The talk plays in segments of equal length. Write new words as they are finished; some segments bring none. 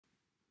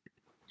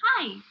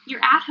Hi,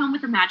 you're at home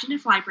with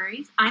ImagineIF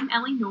Libraries. I'm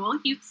Ellie,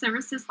 Youth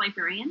Services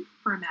Librarian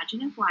for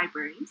ImagineIF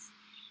Libraries.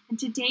 And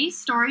today's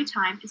story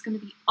time is going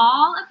to be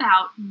all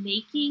about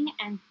making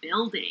and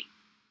building.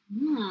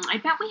 I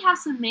bet we have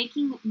some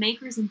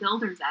makers and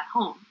builders at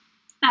home.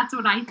 That's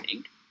what I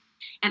think.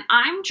 And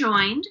I'm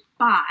joined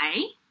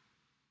by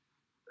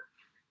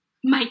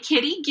my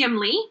kitty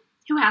Gimli,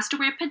 who has to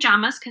wear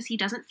pajamas because he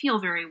doesn't feel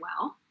very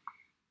well.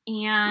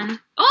 And,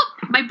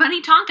 my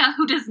bunny Tonka,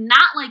 who does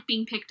not like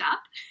being picked up.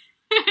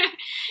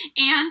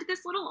 And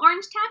this little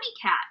orange tabby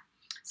cat.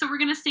 So we're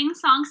going to sing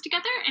songs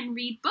together and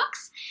read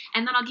books,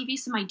 and then I'll give you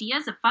some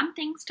ideas of fun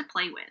things to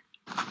play with.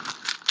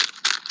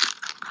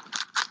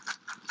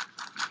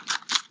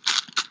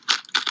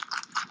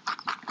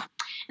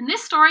 And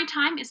this story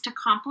time is to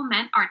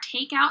complement our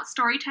Takeout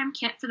Storytime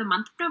kit for the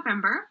month of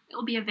November. It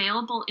will be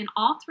available in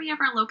all 3 of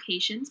our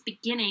locations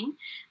beginning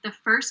the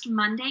first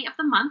Monday of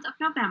the month of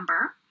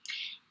November,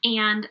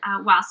 and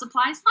while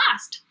supplies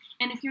last.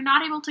 And if you're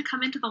not able to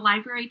come into the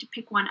library to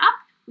pick one up,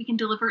 we can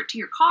deliver it to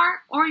your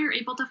car, or you're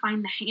able to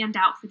find the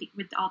handout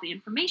with all the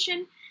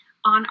information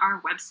on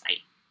our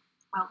website.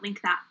 I'll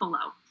link that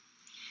below.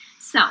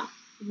 So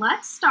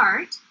let's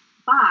start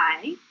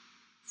by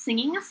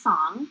singing a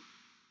song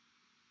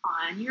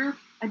on your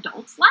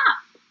adult's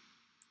lap.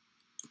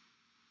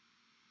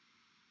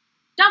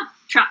 Dump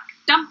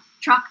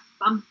truck,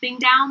 bumping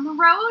down the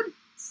road,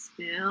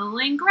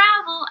 spilling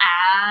gravel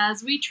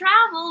as we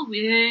travel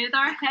with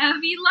our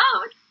heavy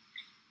load.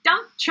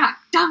 Dump truck,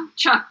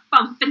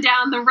 bumping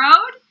down the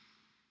road.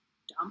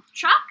 Dump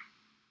truck,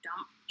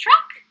 dump,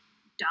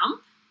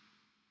 dump.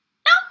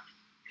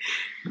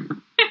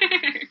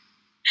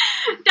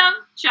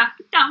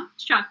 Dump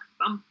truck,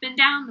 bumping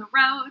down the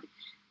road.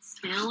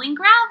 Spilling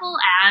gravel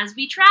as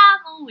we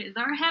travel with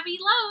our heavy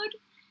load.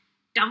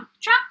 Dump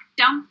truck,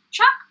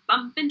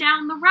 bumping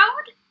down the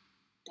road.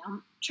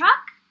 Dump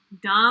truck,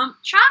 dump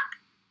truck.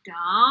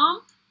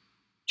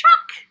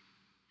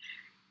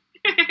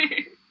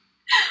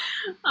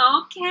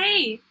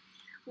 Okay,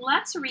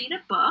 let's read a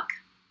book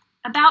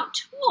about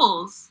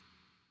tools.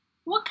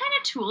 What kind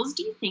of tools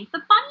do you think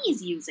the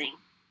bunny's using?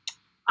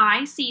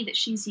 I see that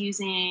she's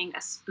using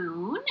a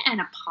spoon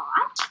and a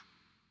pot,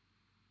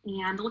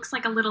 and it looks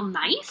like a little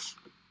knife.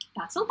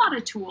 That's a lot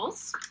of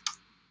tools.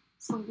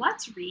 So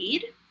let's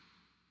read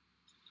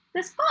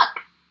this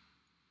book.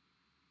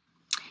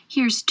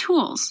 Here's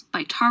Tools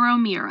by Taro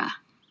Miura.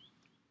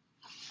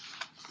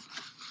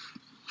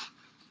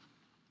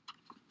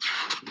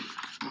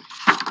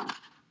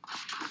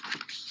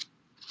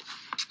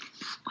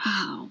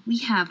 Wow, we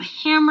have a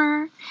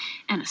hammer,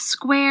 and a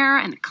square,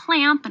 and a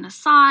clamp, and a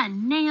saw,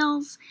 and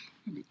nails,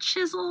 and a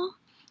chisel.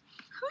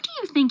 Who do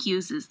you think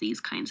uses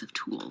these kinds of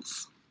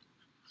tools?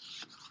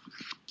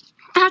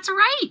 That's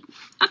right,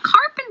 a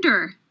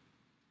carpenter.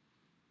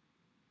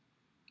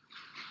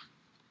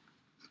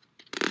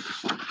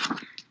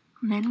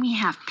 And then we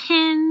have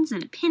pins,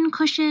 and a pin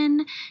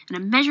cushion, and a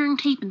measuring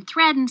tape, and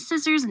thread, and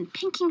scissors, and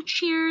pinking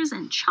shears,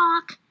 and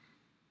chalk.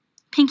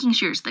 Pinking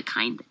shears, the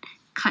kind that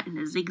cut in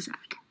a zigzag.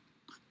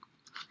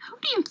 Who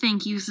do you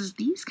think uses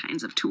these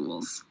kinds of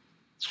tools?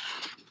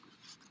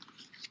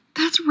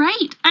 That's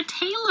right, a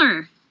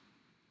tailor.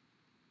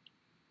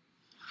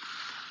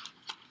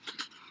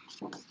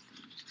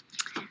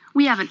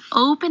 We have an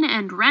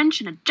open-end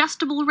wrench, an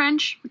adjustable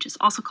wrench, which is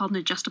also called an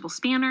adjustable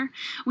spanner.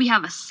 We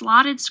have a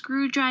slotted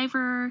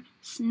screwdriver,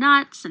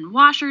 nuts and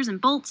washers and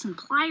bolts and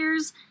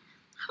pliers.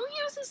 Who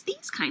uses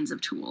these kinds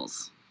of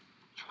tools?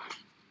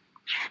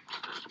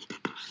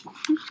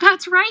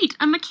 That's right,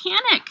 a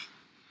mechanic.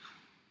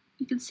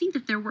 You can see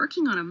that they're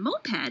working on a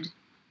moped.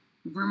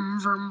 Vroom,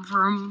 vroom,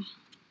 vroom.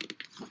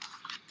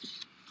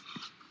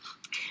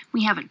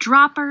 We have a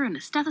dropper and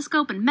a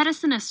stethoscope and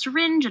medicine, a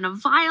syringe and a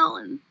vial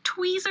and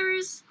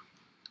tweezers.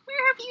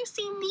 Where have you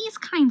seen these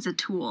kinds of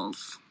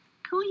tools?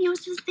 Who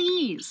uses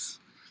these?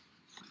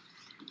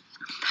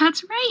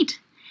 That's right.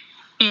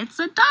 It's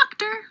a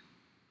doctor.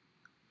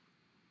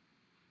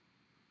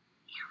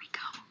 Here we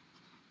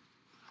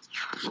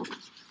go.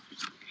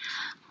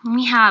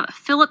 We have a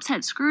Phillips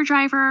head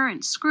screwdriver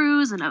and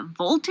screws and a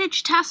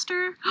voltage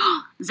tester.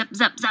 Zip,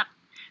 zip, zip.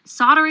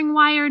 Soldering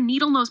wire,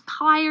 needle nose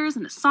pliers,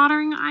 and a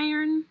soldering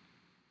iron.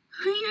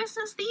 Who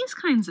uses these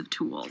kinds of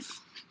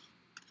tools?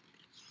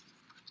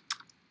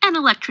 An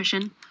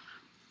electrician.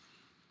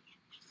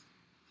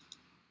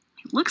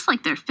 It looks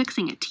like they're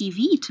fixing a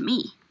TV to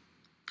me.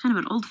 Kind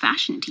of an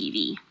old-fashioned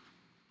TV.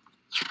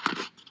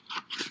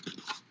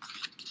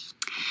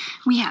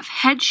 We have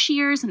head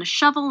shears and a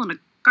shovel and a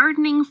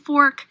gardening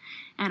fork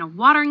and a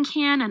watering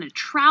can and a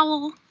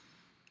trowel.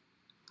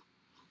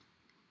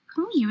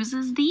 Who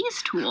uses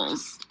these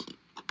tools?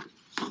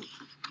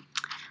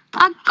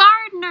 A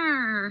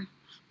gardener.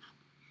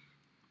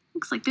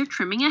 Looks like they're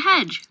trimming a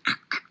hedge.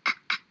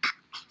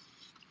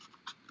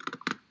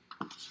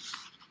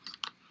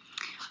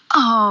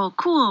 Oh,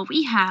 cool.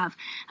 We have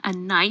a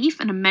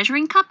knife and a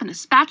measuring cup and a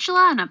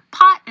spatula and a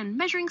pot and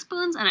measuring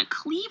spoons and a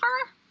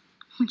cleaver,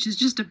 which is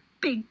just a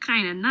big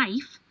kind of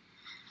knife.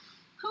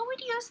 Who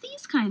would use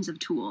these kinds of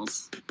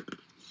tools?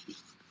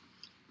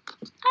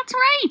 That's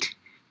right,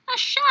 a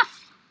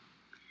chef.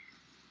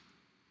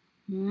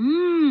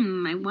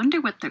 I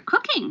wonder what they're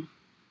cooking.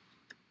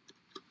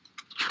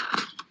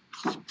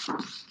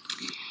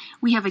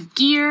 We have a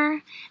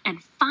gear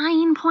and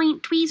fine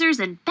point tweezers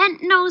and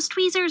bent nose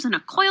tweezers and a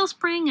coil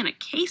spring and a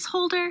case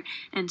holder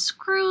and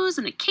screws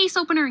and a case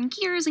opener and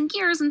gears and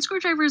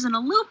screwdrivers and a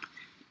loop,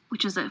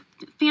 which is a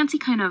fancy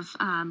kind of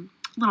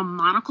little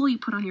monocle you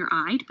put on your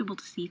eye to be able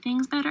to see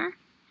things better.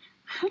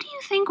 Who do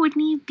you think would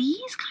need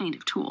these kind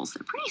of tools?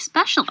 They're pretty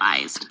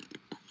specialized.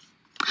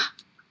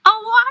 A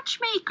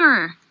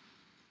watchmaker!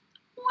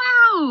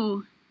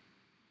 Wow!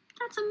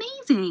 That's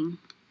amazing.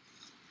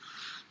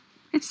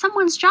 It's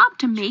someone's job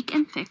to make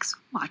and fix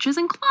watches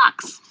and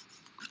clocks.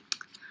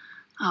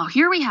 Oh,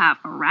 here we have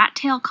a rat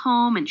tail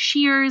comb and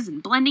shears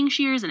and blending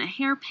shears and a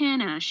hairpin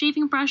and a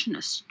shaving brush and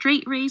a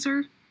straight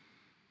razor.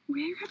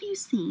 Where have you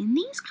seen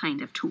these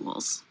kind of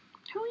tools?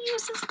 Who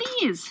uses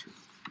these?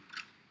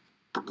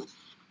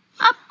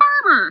 A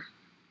barber.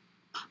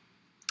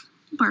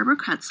 Barber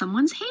cuts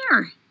someone's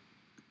hair.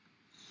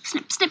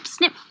 Snip, snip,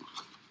 snip.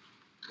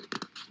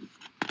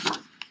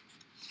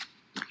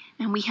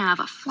 And we have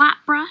a flat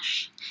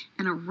brush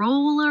and a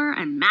roller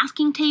and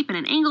masking tape and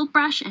an angled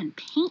brush and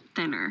paint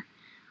thinner.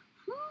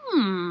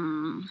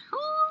 Who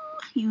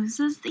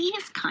uses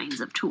these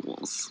kinds of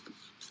tools?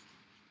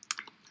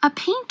 A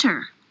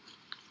painter.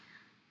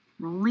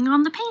 Rolling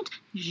on the paint.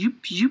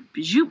 Zoop, zoop,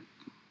 zoop.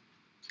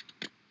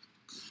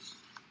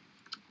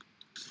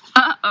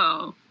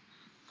 Uh-oh.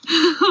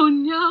 Oh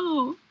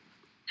no.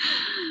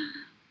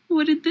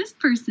 What did this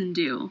person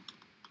do?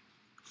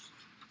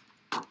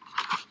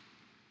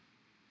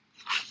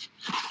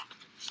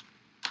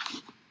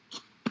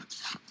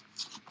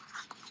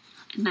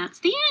 And that's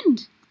the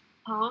end.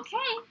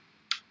 Okay,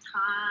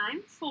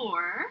 time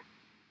for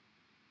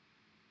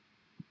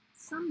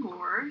some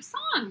more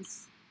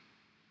songs.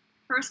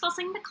 First, I'll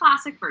sing the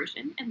classic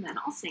version, and then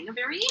I'll sing a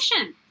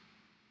variation.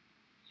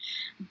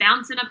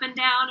 Bouncing up and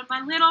down in my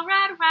little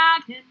red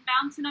wagon,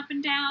 bouncing up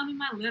and down in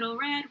my little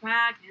red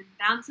wagon,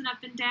 bouncing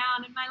up and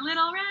down in my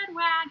little red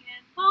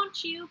wagon,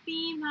 won't you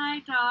be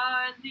my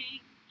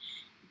darling?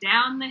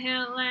 Down the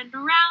hill and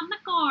around the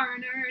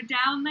corner,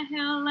 down the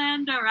hill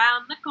and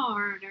around the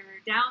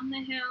corner, down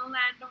the hill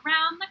and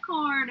around the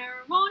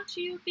corner, won't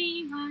you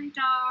be my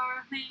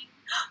darling?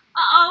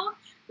 Uh-oh,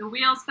 the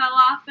wheels fell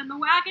off and the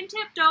wagon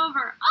tipped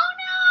over. Oh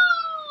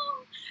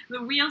no!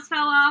 The wheels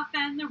fell off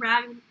and the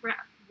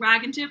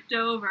wagon tipped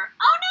over.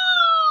 Oh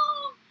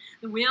no!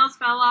 The wheels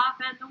fell off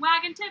and the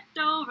wagon tipped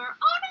over.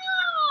 Oh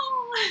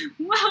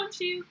no! Won't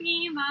you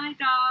be my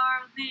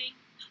darling?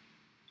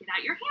 Get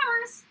out your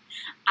hammers.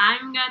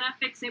 I'm gonna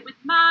fix it with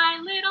my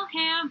little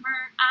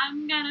hammer.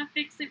 I'm gonna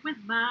fix it with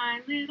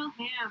my little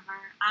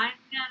hammer. I'm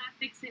gonna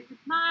fix it with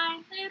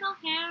my little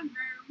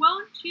hammer.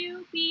 Won't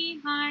you be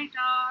my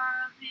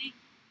darling?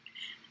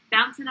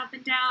 Bouncing up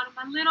and down in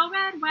my little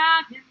red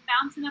wagon.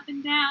 Bouncing up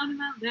and down in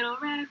my little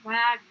red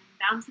wagon.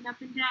 Bouncing up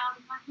and down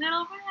in my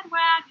little red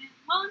wagon.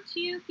 Won't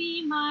you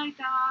be my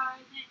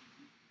darling?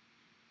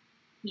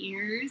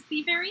 Here's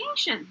the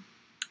variation.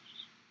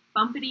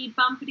 Bumpity,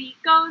 bumpity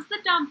goes the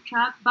dump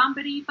truck.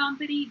 Bumpity,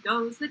 bumpity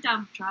goes the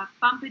dump truck.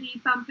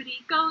 Bumpity,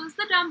 bumpity goes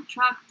the dump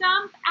truck.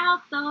 Dump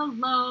out the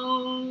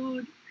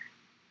load.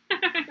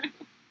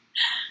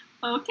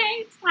 Okay,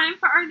 it's time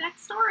for our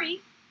next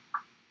story.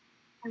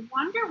 I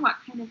wonder what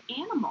kind of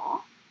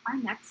animal our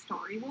next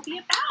story will be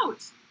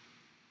about.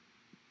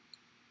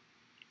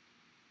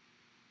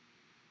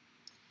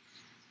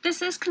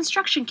 This is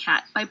Construction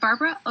Cat by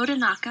Barbara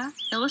Odanaka,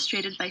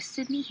 illustrated by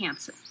Sydney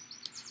Hanson.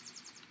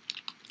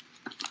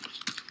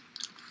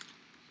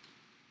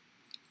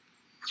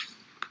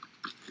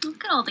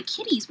 Look at all the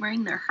kitties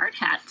wearing their hard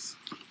hats.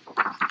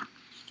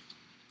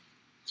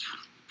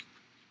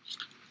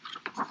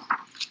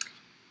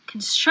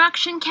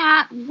 Construction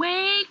Cat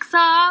wakes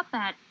up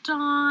at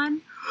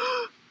dawn.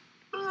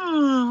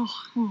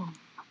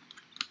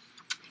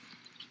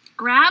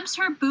 Grabs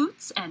her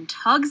boots and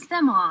tugs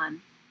them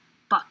on.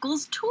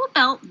 Buckles tool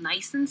belt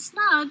nice and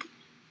snug.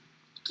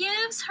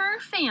 Gives her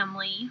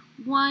family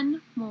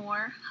one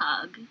more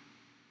hug.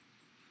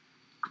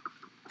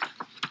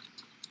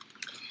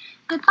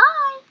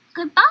 Goodbye,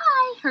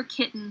 goodbye, her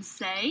kittens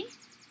say.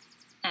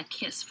 A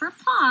kiss for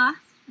Pa,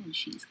 and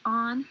she's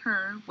on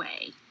her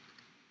way.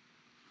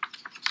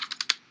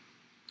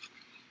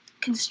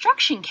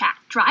 Construction Cat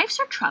drives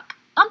her truck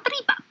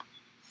bumpity-bump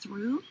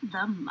through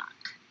the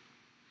muck.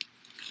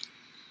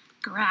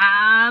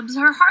 Grabs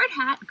her hard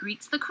hat,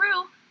 greets the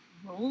crew,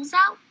 rolls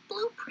out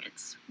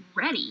blueprints,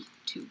 ready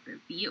to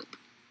review.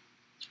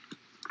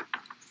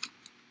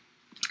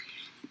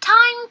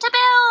 Time to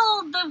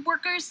build, the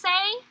workers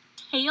say.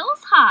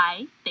 Tails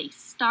high, they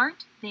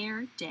start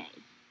their day.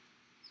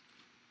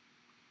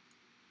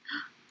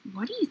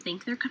 What do you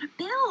think they're going to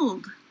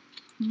build?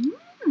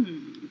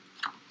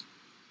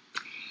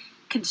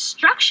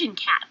 Construction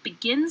Cat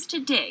begins to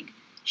dig,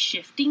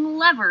 shifting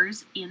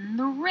levers in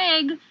the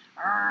rig.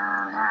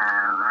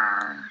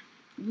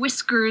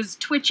 Whiskers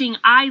twitching,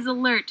 eyes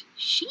alert.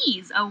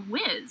 She's a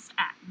whiz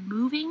at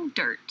moving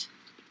dirt.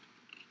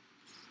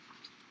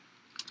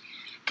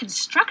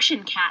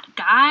 Construction Cat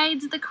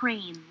guides the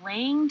crane,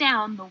 laying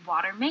down the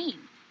water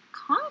main.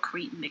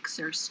 Concrete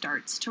mixer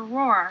starts to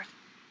roar.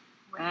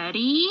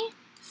 Ready,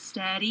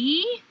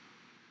 steady,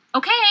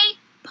 okay,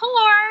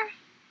 pour.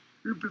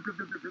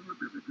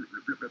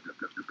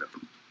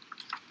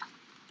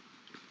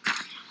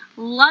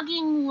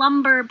 Lugging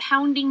lumber,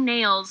 pounding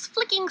nails,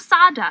 flicking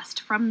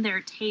sawdust from their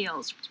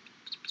tails.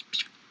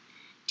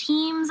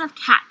 Teams of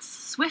cats,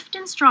 swift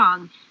and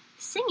strong,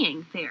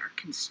 singing their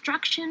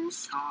construction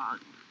song.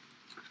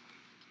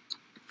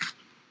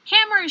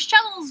 Hammers,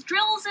 shovels,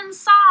 drills, and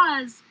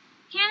saws.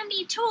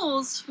 Handy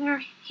tools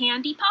for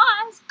handy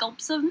paws.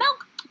 Gulps of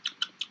milk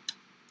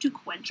to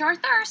quench our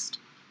thirst.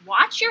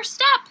 Watch your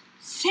step.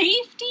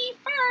 Safety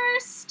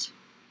first.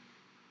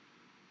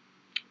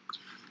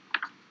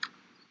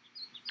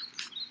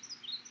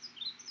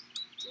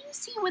 Do you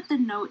see what the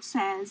note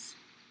says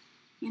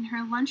in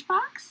her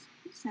lunchbox?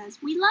 It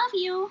says, "We love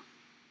you."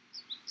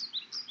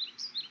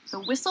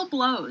 The whistle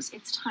blows.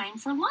 It's time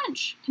for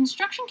lunch.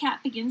 Construction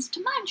Cat begins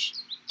to munch.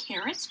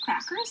 Carrots,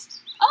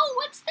 crackers. Oh,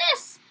 what's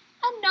this?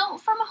 A note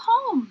from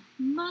home.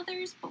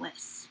 Mother's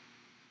bliss.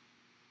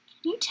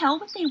 Can you tell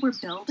what they were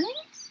building?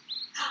 Is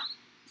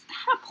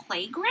that a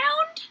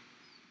playground?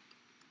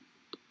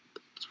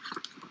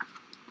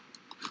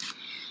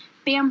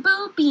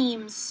 Bamboo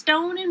beams,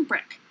 stone and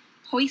brick,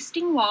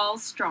 hoisting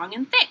walls strong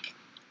and thick.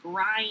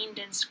 Grind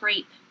and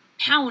scrape,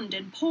 pound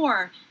and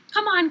pour.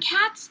 Come on,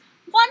 cats,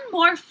 one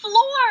more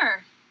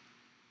floor.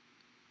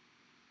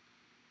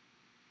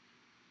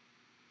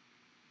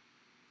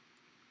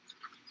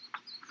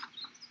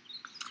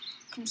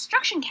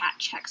 Construction Cat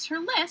checks her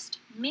list,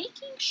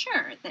 making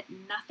sure that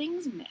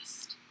nothing's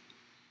missed.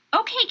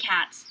 Okay,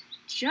 cats,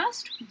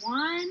 just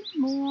one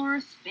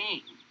more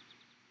thing.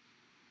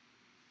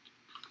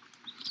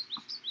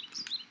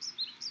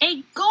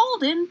 A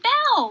golden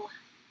bell.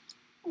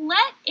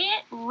 Let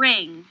it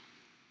ring.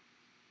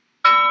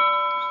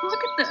 Look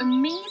at the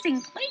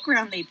amazing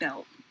playground they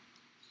built.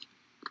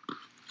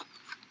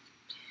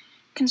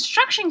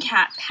 Construction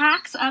Cat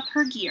packs up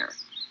her gear.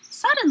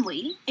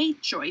 Suddenly, a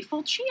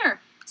joyful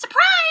cheer.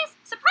 Surprise!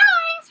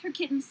 Surprise! Her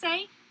kittens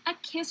say. A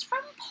kiss from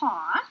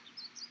Paw.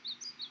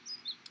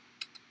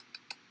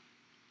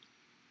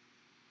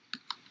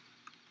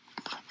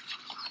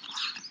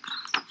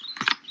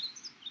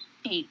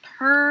 A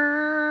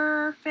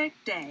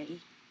perfect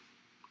day.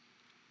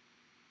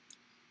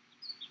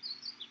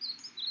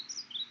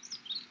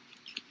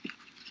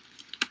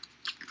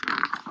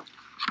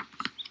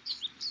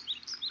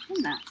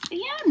 And that's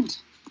the end.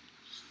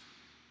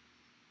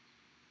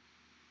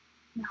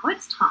 Now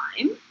it's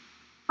time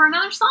for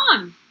another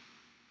song.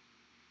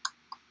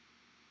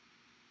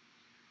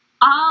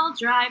 I'll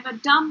drive a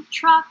dump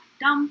truck,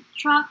 dump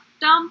truck,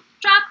 dump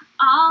truck.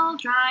 I'll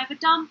drive a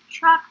dump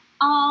truck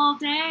all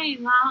day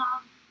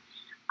long.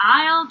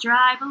 I'll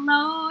drive a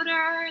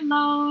loader,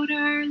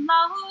 loader,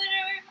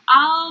 loader.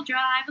 I'll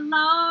drive a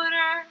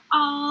loader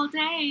all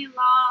day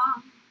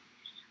long.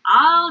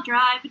 I'll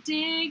drive a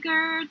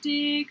digger,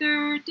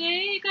 digger,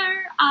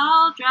 digger.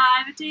 I'll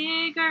drive a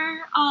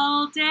digger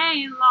all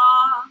day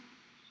long.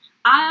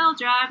 I'll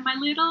drive my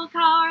little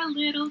car,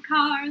 little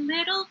car,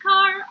 little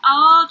car.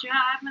 I'll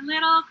drive my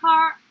little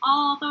car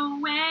all the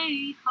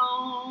way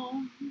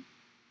home.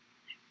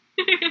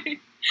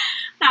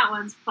 That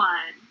one's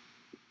fun.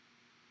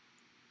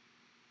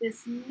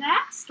 This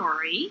next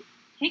story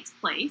takes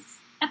place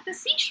at the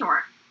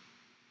seashore.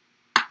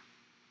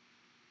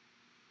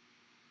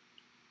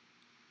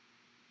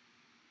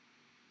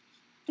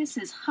 This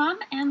is Hum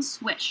and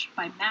Swish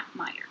by Matt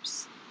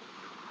Myers.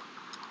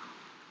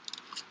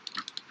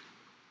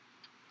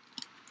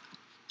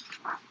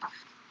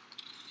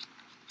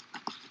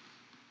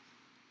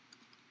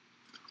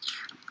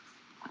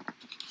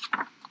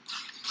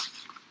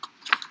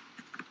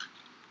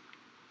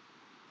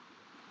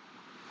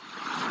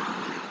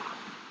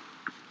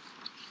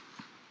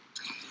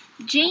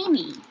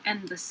 Jamie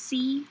and the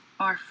sea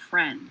are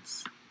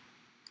friends.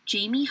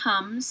 Jamie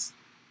hums,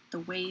 the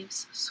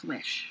waves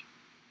swish.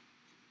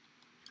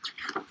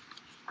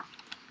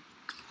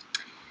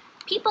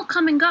 People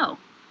come and go,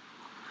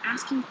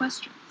 asking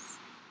questions.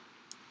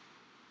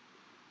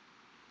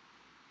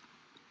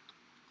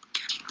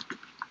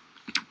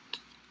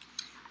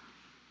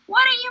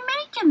 What are you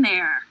making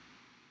there?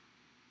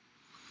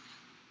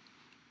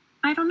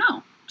 I don't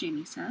know,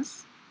 Jamie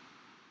says.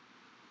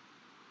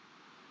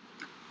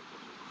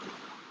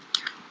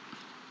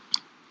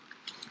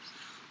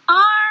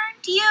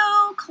 Aren't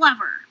you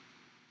clever?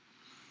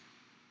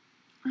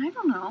 I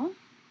don't know,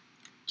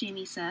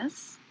 Jamie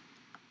says.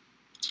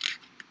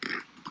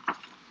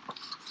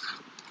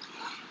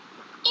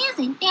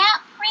 Isn't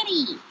that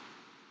pretty?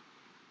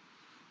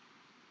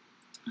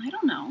 I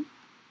don't know,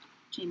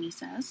 Jamie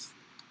says.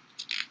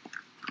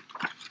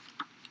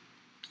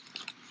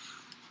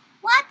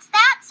 What's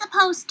that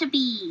supposed to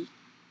be?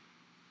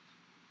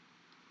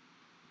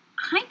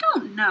 I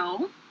don't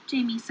know,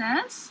 Jamie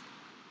says.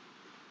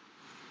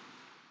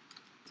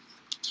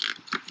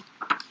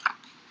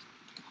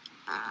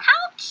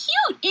 How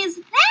cute is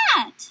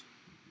that?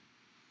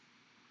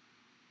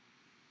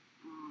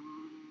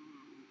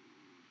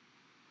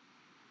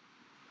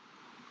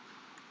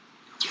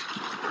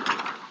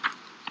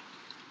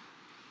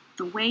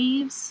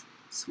 waves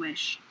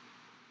swish.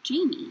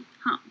 Jamie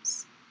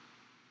hums.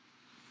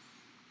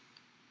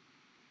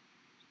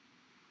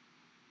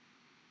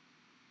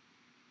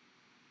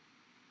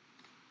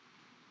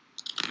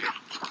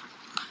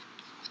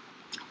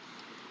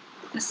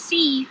 The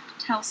sea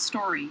tells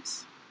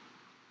stories,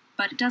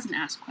 but it doesn't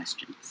ask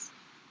questions.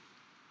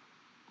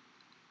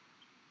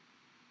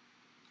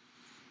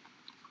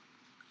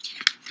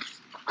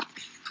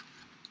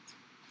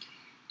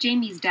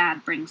 Jamie's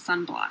dad brings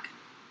sunblock.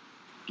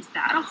 Is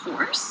that a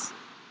horse?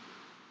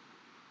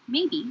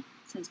 Maybe,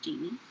 says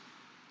Jamie.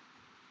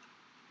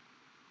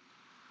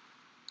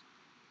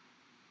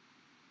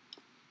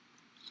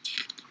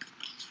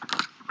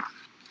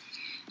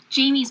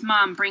 Jamie's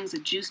mom brings a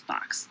juice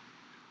box.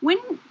 When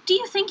do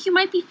you think you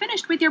might be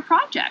finished with your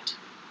project?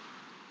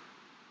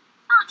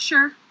 Not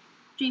sure,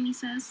 Jamie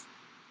says.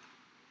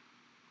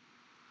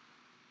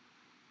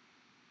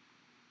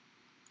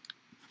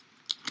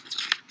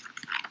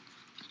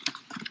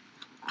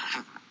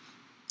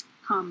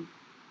 Hum.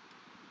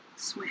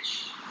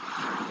 Swish.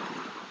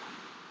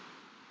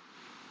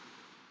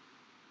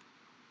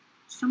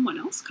 Someone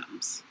else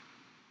comes.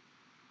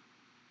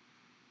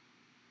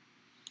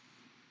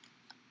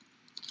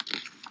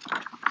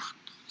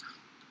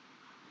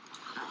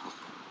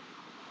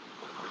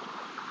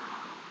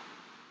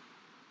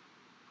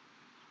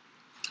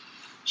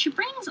 She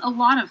brings a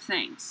lot of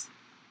things,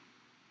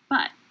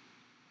 but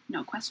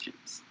no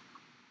questions.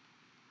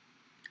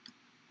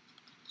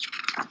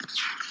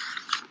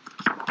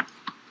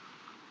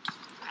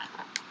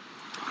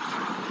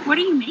 What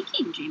are you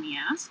making? Jamie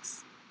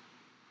asks.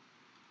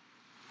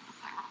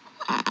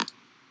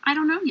 I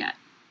don't know yet.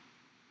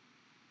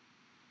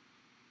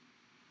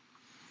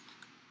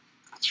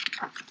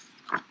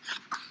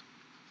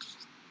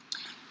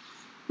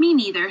 Me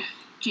neither,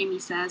 Jamie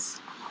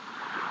says.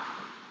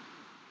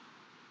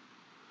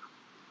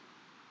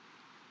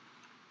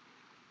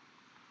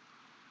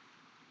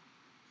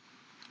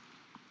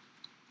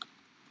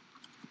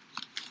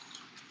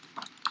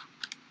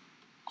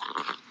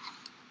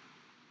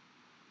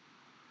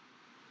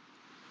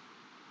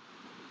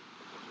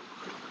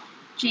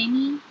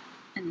 Jamie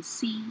and the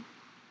sea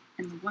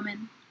and the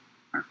woman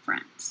are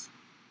friends.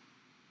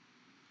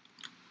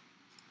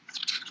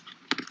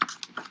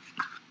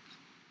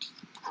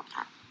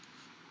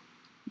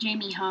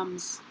 Jamie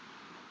hums.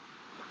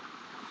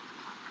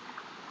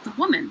 The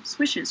woman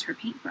swishes her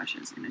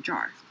paintbrushes in a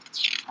jar.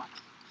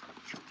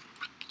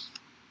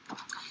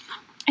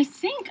 I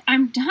think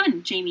I'm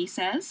done, Jamie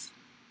says.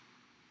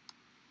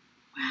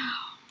 Wow.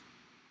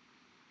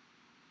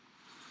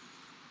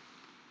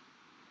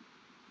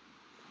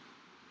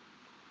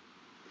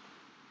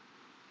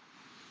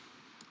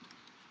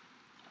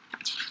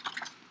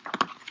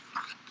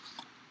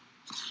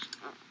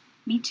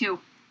 Me too.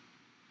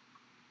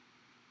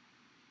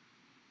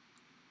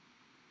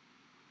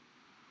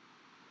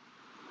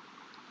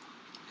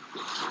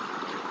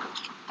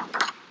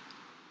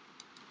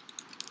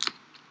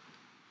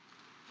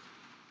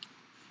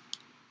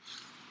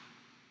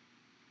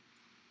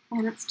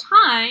 And it's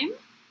time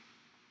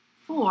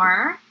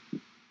for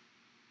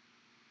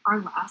our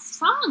last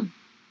song.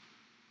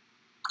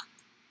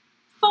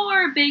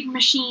 4 big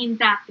machines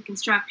at the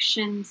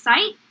construction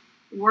site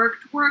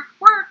worked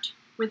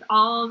with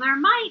all their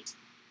might.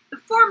 The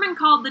foreman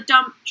called the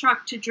dump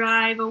truck to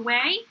drive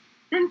away.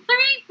 Then 3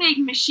 big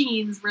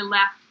machines were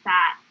left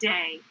that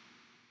day.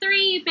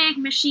 3 big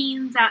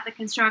machines at the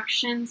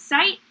construction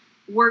site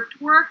worked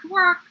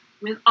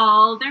with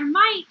all their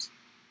might.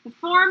 The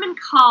foreman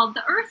called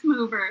the earth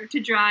mover to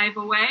drive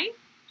away.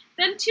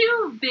 Then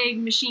 2 big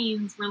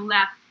machines were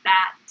left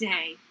that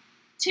day.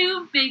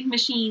 2 big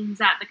machines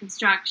at the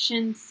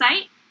construction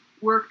site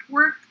worked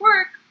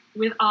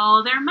with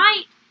all their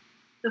might.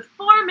 The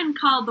foreman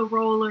called the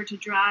roller to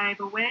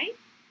drive away.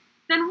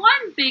 Then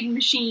 1 big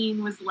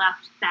machine was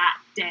left that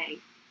day.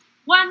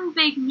 1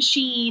 big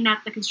machine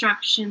at the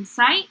construction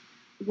site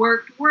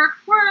worked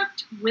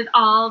with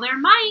all their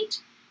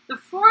might. The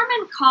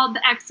foreman called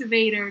the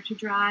excavator to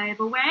drive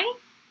away.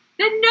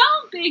 Then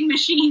no big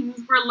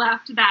machines were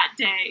left that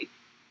day.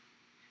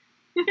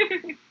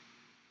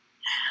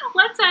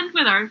 Let's end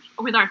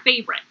with our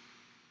favorite.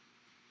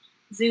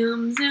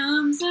 Zoom,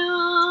 zoom,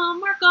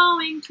 zoom, we're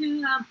going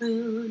to the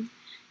moon.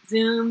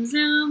 Zoom,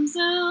 zoom,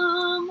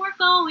 zoom, we're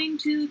going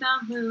to the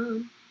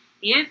moon.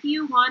 If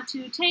you want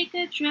to take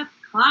a trip,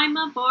 climb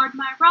aboard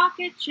my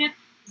rocket ship.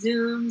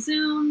 Zoom,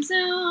 zoom,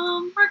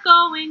 zoom, we're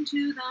going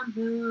to the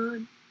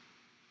moon.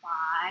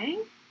 5,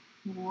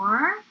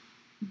 4,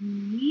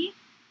 3,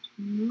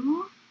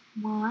 2,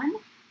 1,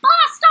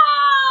 blast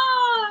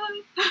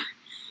off!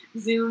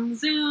 Zoom,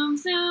 zoom,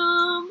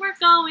 zoom, we're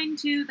going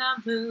to the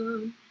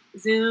moon.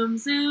 Zoom,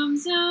 zoom,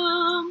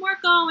 zoom,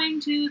 we're going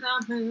to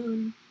the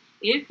moon.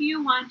 If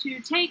you want to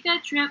take a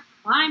trip,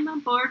 climb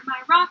aboard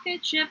my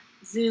rocket ship.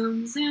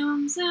 Zoom,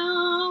 zoom,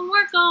 zoom,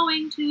 we're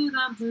going to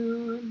the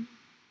moon.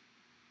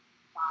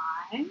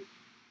 5,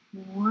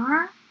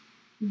 4,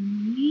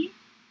 3,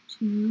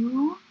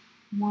 2,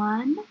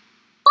 1,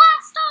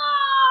 blast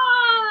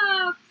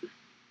off!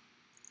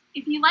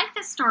 If you like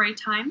this story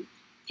time,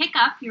 Pick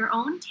up your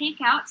own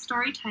Takeout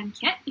Storytime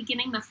kit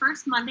beginning the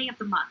first Monday of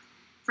the month.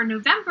 For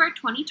November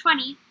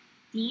 2020,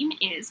 theme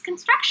is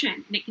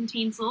construction, and it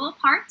contains little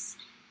parts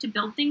to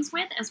build things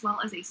with, as well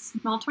as a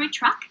small toy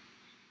truck,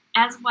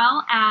 as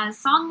well as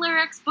song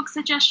lyrics, book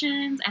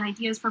suggestions, and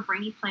ideas for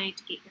brainy play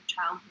to get your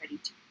child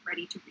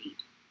ready to read.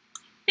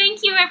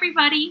 Thank you,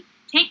 everybody.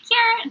 Take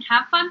care and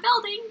have fun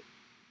building.